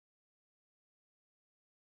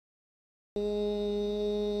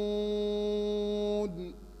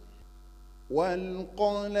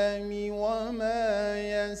والقلم وما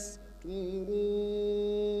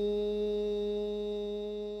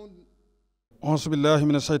يسطرون أعوذ بالله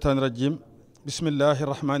من الشيطان الرجيم بسم الله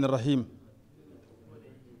الرحمن الرحيم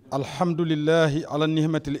الحمد لله على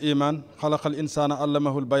نعمة الإيمان خلق الإنسان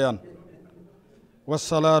علمه البيان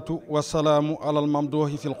والصلاة والسلام على الممدوح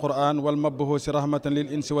في القرآن والمبعوث رحمة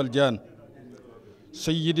للإنس والجان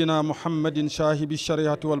سيدنا محمد شاهد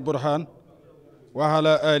الشريعة والبرهان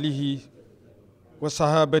وعلى آله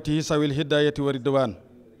وصحابته سوي الهداية والردوان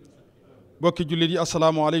bokki jullit yi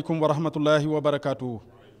asalaamaaleykum wa rahmatullahi wa barakaatuhu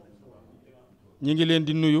ñi ngi leen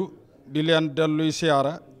di nuyu di leen delluy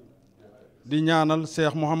siyaara di ñaanal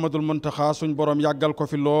seex Muhammadul Muntaxa suñ borom yàggal ko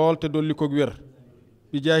fi lool te dolli ko wér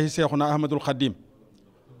bi jaahi seexuna Ahmadul Xadim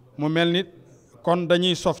mu mel ni kon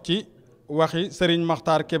dañuy sof ci waxi Serigne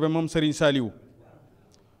Makhtar Kébé moom Serigne Saliou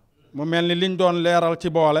mu mel ni liñ doon leeral ci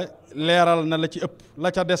boole leeral na la ci ëpp la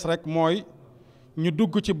ca des rek mooy ñu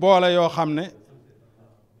dugg ci boole yoo xam ne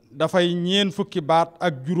dafay ñeen fukki baat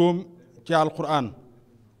ak juróom ci alquran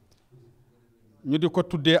ñu di ko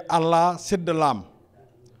tuddee Allah sidd laam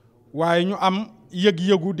waaye ñu am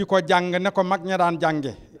yëg-yëgu di ko jàng ne ko mag ña daan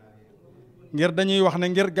jànge ngir dañuy wax ne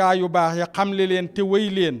ngir gaa yu baax ya xamle leen te wéy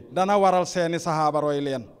leen dana waral seeni saxaaba roy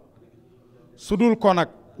leen su dul ko nag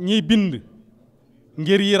ñiy bind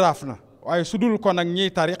ngir yi raaf na waaye su dul ko nag ñiy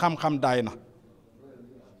tari xam-xam daay na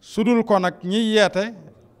su dul ko nag ñiy yeete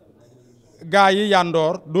gaa yi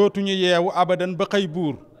yandoor dootuñu yeewu abadan ba xëy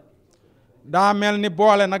buur daa mel ni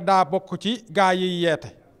boole nag daa bokk ci gaa yi yeete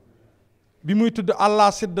bi muy tudd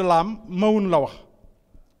Allah sidd laam mawun la wax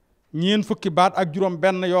ñeen fukki baat ak juróom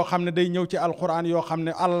benn yoo xam ne day ñëw ci alquran yoo xam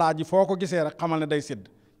ne Allah ji foo ko gisee rek xamal ne day sidd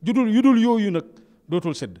yudul yooyu nag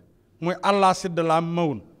dootul sidd muy Allah sidd laam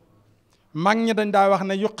mawun mag ñi dañ daa wax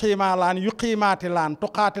ne yuqiimaa laan yuqiimaati laan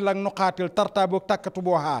tuqaatil ak nuqaatil tartaaboog takkatu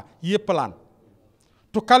boo xaa yépp laan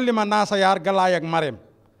tu kallima naasa yaar galaay ak mareem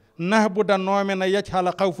nax bu da noome na yej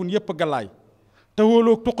xala xawfun yépp galaay te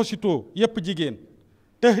wóoloog tuqusitoo yépp jigéen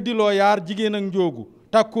tëx diloo yaar jigéen ak njóogu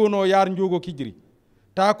tàkkoonoo yaar njóogo kijiri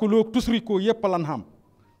taakuloog tusrikoo yépp lan xam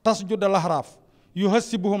tas judda laxaraaf yu hës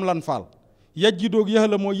si buxum lan faal yajjidoog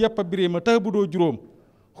yëxla moo yépp a biréema tëx bu doo juróom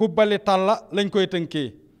xubbali tàlla lañ koy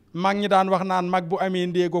tënkee mag ñi daan wax naan mag bu amee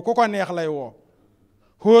ndéego ku ko neex lay woo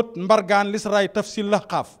xóot mbargaan lisraay tafsil la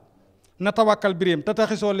xaaf na tawakkal biréem te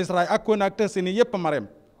taxisoo lisraay ak koon ak tëx ni yépp mareem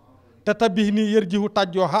te tabih nii yër jihu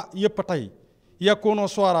tajjoo xa yépp tay yakkoonoo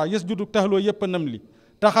soora yës juddu taxloo yépp nam li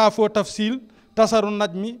taxaafoo tafsil tasaru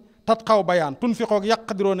naj mi tat xaw bayaan tun fi xoog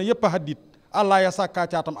yàq diroona yépp a haddit allah ya sàkkaa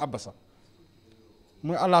caatam abbasa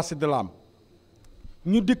muy Allah sidd laam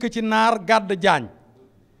ñu dikk ci naar gàdd jaañ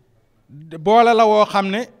boole la woo xam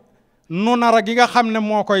ne nu nara gi nga xam ne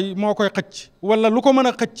moo koy xëcc wala lu ko mën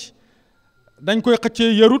a xëcc dañ koy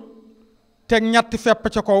xëccee yarut teg ñetti fepp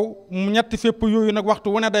ca kaw ñetti fepp yooyu nag waxtu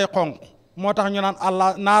wu ne day xonq moo tax ñu naan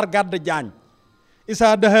Allah naar gàdd jaañ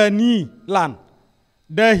isaa daha nii laan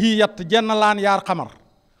daa hii yatt jenn laan yaar xamar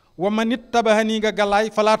wa ma nit tabaxa nii nga galaay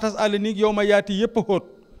falaa tas àll nii yow ma yaati yépp xóot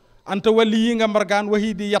anta walli yi nga mbargaan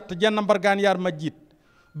waxii di yatt jenn mbargaan yaar majjiit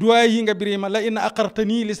duwaay yi nga birima la ina aqarta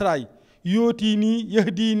nii lisraay yootii nii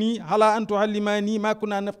yahdii nii xalaa antu xalimaa nii maaku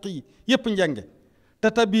naa nafqi yépp njenge te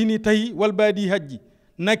tabii nii tey wal baadi hajji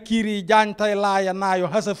nakkiiri jaañ tay laaya naayo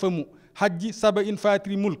hasafamu hajji saba in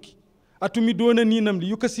faatiri mulki atumi doona niinam li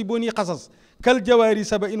yu kasi boo nii xasas kal jawaari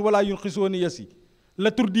saba in wala yun xisooni yasi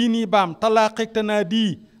la turdii nii baam talaa xegta naa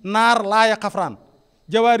dii naar laaya xafraan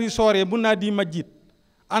jawaari sooree bu naa di majjit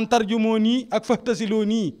antarjumoo nii ak fahtasiloo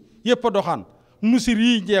nii yépp doxaan nusir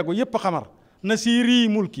yi njeego yépp xamar nasiiri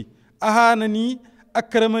mulki ahaana nii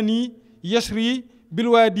akrama nii yasri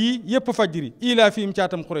bilwaadi yépp fajri ilaa fiim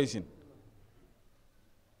caatam xuraysin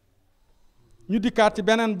ñu dikkaat ci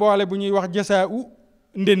beneen boole bu ñuy wax jësaa u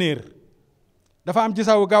ndénéer dafa am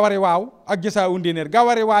jësaa u gawari waaw ak jësaa u ndénéer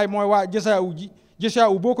gawari waay mooy waa jësaa u ji jësaa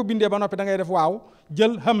u boo ko bindee ba noppi da ngay def waaw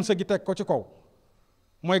jël hamsa gi teg ko ci kaw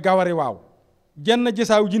mooy gawari waaw jenn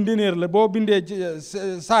jësaa u ji ndénéer la boo bindee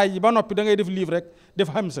saa yi ba noppi da ngay def livre rek def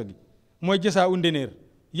hamsa gi mooy jësaa u ndénéer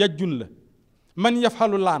yajjun la man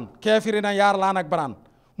yafxalu laan keefiri na yaar laan ak baraan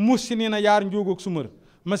mussini na yaar njóogu ak sumër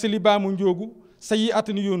masali baamu njóogu sayi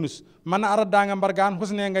atani yunus man aradaa nga mbargaan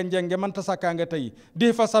xusnee nga njenge man ta sàkkaa nga tey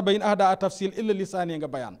di fa sabayin ahda a tafsil illa lisaani nga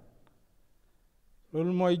bayaan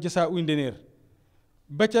loolu mooy jësaa u ndénéer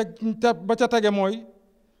ba ca tege mooy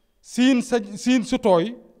siin su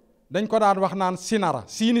tooy dañ ko daan wax naan sinara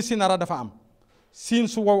siini sinara dafa am siin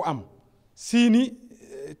su wow am siini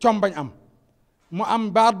combañ am mu am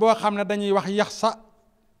baat boo xam ne dañuy wax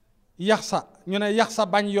yaxsa ñu ne yaxsa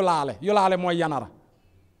bañ yulaale mooy yanara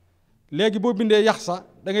léegi boo bindee yaxsa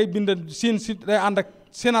da ngay bind siin si day ànd ak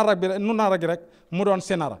sinara bi nunara gi rek mu doon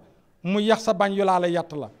sinara mu yaxsa bañ yulaale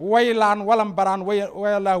yatt la waylaan walam baraan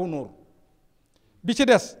wayalaahu nóor bi ci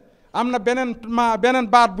des am na beneen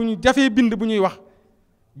baat bu ñu jafee bind bu ñuy wax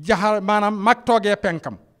jaxa maanaam mag toogee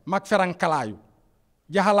penkam mag ferankalaayu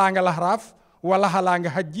jaxalaa nga laxraaf wala xalaa nga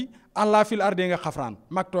xajji allah fil arde nga xafraan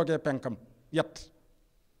mag toogee penkam yett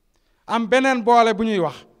am beneen boole bu ñuy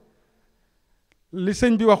wax li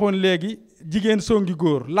sëñ bi waxoon léegi jigéen songi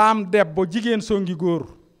góor laam debbo jigéen songi góor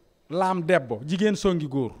laam debbo jigéen songi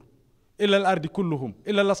góor ilal ardi kulluhum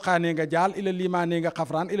ilal lasxaanee nga jaal ilal limaanee nga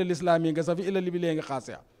xafraan ilal islaamee nga safi ilal libilee nga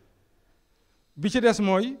xaasiya bi ci des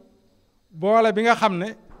mooy boole bi nga xam ne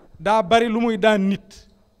daa bari lu muy daan nit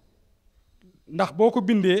ndax boo ko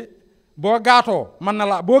bindee boo gaatoo mën na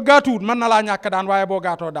laa boo gaatuwut mën na laa ñàkk daan waaye boo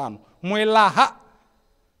gaatoo daanu mooy laaxa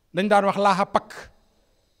dañ daan wax laaxa pakk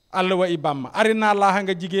àll wa i bàmma arina laaxa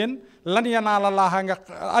nga jigéen lan yanaa la laaxa nga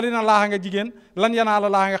arina laaxa nga jigéen lan yanaa la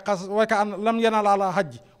laaxa nga xasas way ka an lan yanaa la la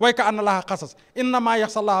hajji way ka an laaxa xasas inna maa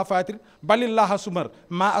yaxsa laaxa faatir balil laaxa sumar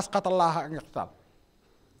maa asqata laaxa ngextaal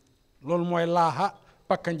loolu mooy laaxa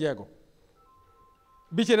pakka njeego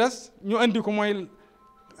bi ci des ñu andi ko mooy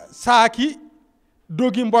saaki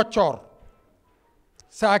dogi mboccoor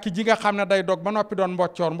saaki ji nga xam ne day dog ba noppi doon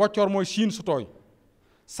mboccoor mooy siin su tooy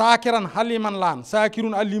saakiran xaliman laan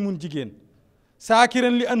saakirun alimun jigéen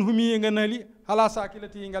saakiran li an humiye nga na li xalaa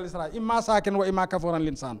saakilati yi ngal isra imma saakiran wa imma kaforan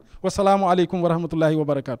linsaan wasalaamu aleykum wa rahmatullahi wa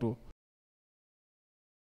barakatuh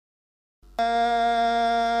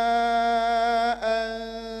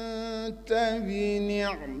anta bi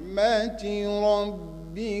ni'mati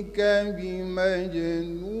rabbika bi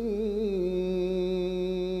majnun